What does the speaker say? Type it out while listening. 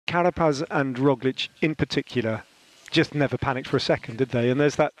Carapaz and Roglic in particular just never panicked for a second, did they? And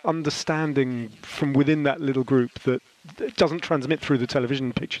there's that understanding from within that little group that doesn't transmit through the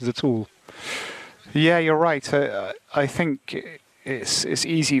television pictures at all. Yeah, you're right. I think it's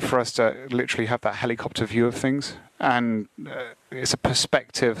easy for us to literally have that helicopter view of things, and it's a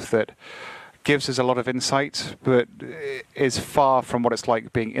perspective that gives us a lot of insight, but is far from what it's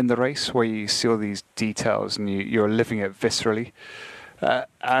like being in the race, where you see all these details and you're living it viscerally.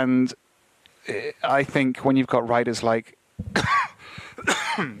 And I think when you've got riders like,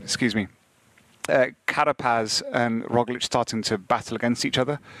 excuse me, Carapaz and Roglic starting to battle against each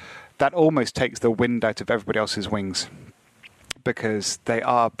other, that almost takes the wind out of everybody else's wings, because they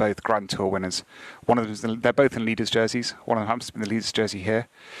are both Grand Tour winners. One of them, they're both in leaders' jerseys. One of them happens to be in the leaders' jersey here,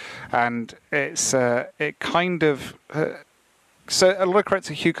 and so a lot of credit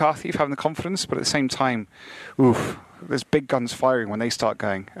to Hugh Carthy for having the confidence, but at the same time, there's big guns firing when they start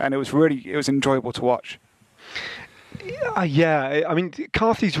going, and it was enjoyable to watch. Yeah, I mean,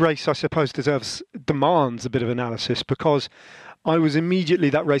 Carthy's race, I suppose, demands a bit of analysis, because I was immediately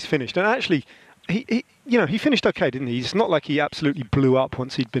that race finished, and actually, he finished okay, didn't he? It's not like he absolutely blew up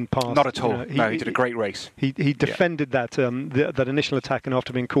once he'd been passed. Not at all. He did a great race. He defended that initial attack, and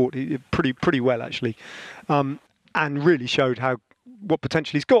after being caught, pretty well actually, and really showed what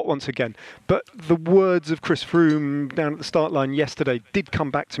potential he's got once again. But the words of Chris Froome down at the start line yesterday did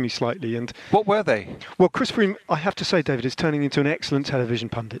come back to me slightly. And what were they? Well, Chris Froome, I have to say, David, is turning into an excellent television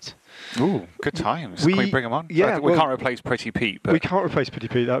pundit. Ooh, good times. Can we bring him on? Yeah, we can't replace Pretty Pete. But we can't replace Pretty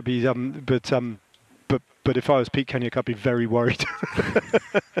Pete. That would be, but if I was Pete Kenyock, I'd be very worried.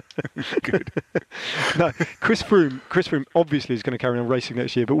 Good. No, Chris Froome obviously is going to carry on racing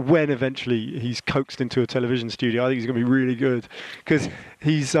next year, but when eventually he's coaxed into a television studio, I think he's going to be really good, because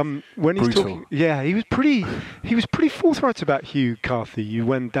he's when he's brutal. talking. Yeah, he was pretty forthright about Hugh Carthy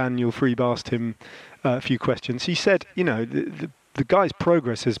when Daniel Friebe asked him a few questions. He said, the guy's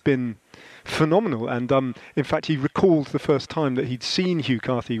progress has been phenomenal, and in fact, he recalled the first time that he'd seen Hugh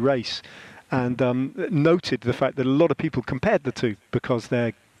Carthy race, and noted the fact that a lot of people compared the two because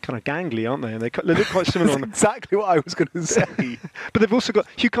they're kind of gangly, aren't they? And they look quite similar. That's exactly what I was going to say. But they've also got,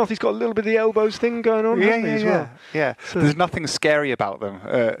 Hugh Carthy's got a little bit of the elbows thing going on, hasn't he, as well? Yeah. So there's nothing scary about them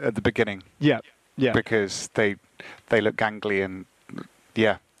at the beginning. Yeah. Because they look gangly and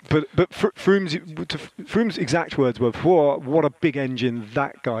yeah. But Froome's exact words were, what a big engine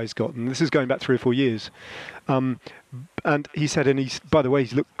that guy's got. And this is going back 3 or 4 years. And he said, by the way,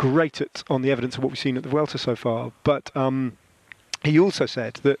 he's looked great on the evidence of what we've seen at the Vuelta so far. But he also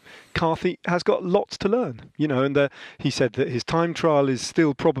said that Carthy has got lots to learn, and he said that his time trial is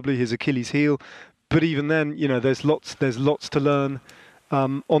still probably his Achilles heel. But even then, there's lots to learn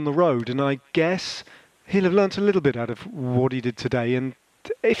on the road. And I guess he'll have learnt a little bit out of what he did today. And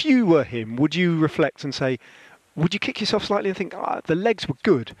if you were him, would you reflect and say, would you kick yourself slightly and think, the legs were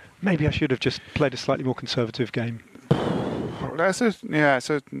good, maybe I should have just played a slightly more conservative game? It's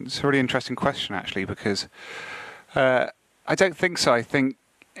a really interesting question, actually, because I don't think so. I think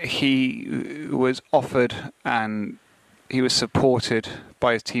he was offered and he was supported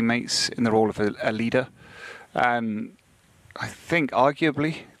by his teammates in the role of a leader. And I think,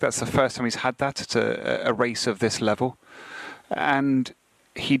 arguably, that's the first time he's had that at a race of this level. And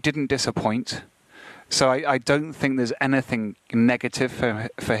he didn't disappoint. So I don't think there's anything negative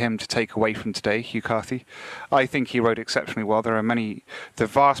for him to take away from today, Hugh Carthy. I think he rode exceptionally well. There are the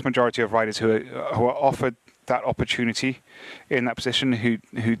vast majority of riders who are offered that opportunity in that position who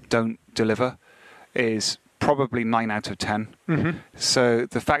don't deliver is probably 9 out of 10. Mm-hmm. So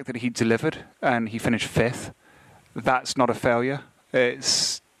the fact that he delivered and he finished 5th, that's not a failure.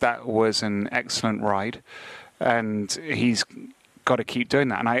 That was an excellent ride, and he's got to keep doing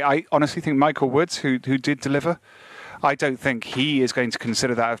that. And I honestly think Michael Woods, who did deliver, I don't think he is going to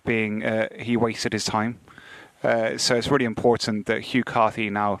consider that of being he wasted his time. So it's really important that Hugh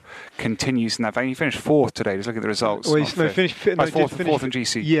Carthy now continues in that vein. He finished 4th today. Just look at the results. Well, he's finished fourth in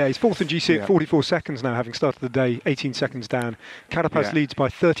GC. Yeah, he's 4th in GC at 44 seconds now, having started the day 18 seconds down. Carapaz leads by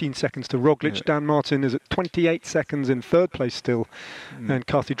 13 seconds to Roglic. Yeah. Dan Martin is at 28 seconds in 3rd place still. And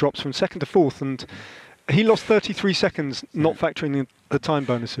Carthy drops from 2nd to 4th. And he lost 33 seconds, not factoring the time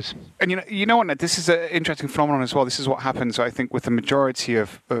bonuses. And you know what? This is an interesting phenomenon as well. This is what happens, I think, with the majority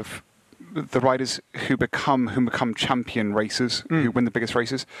of the riders who become champion racers, who win the biggest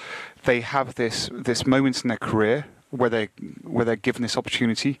races. They have this moment in their career where they're given this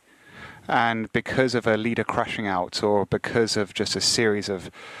opportunity, and because of a leader crashing out, or because of just a series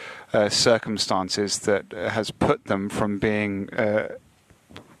of circumstances that has put them from being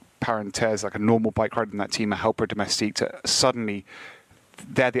parenthèse, like a normal bike rider in that team, a helper domestique, to suddenly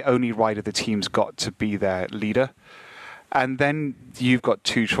they're the only rider the team's got to be their leader. And then you've got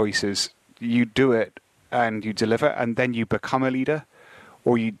two choices. You do it and you deliver, and then you become a leader,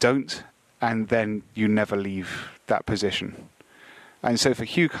 or you don't, and then you never leave that position. And so for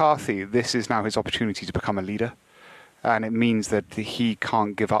Hugh Carthy, this is now his opportunity to become a leader. And it means that he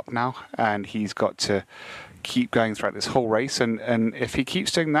can't give up now, and he's got to keep going throughout this whole race. And if he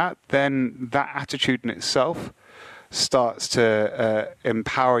keeps doing that, then that attitude in itself starts to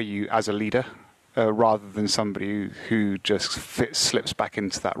empower you as a leader, rather than somebody who just slips back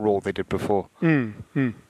into that role they did before.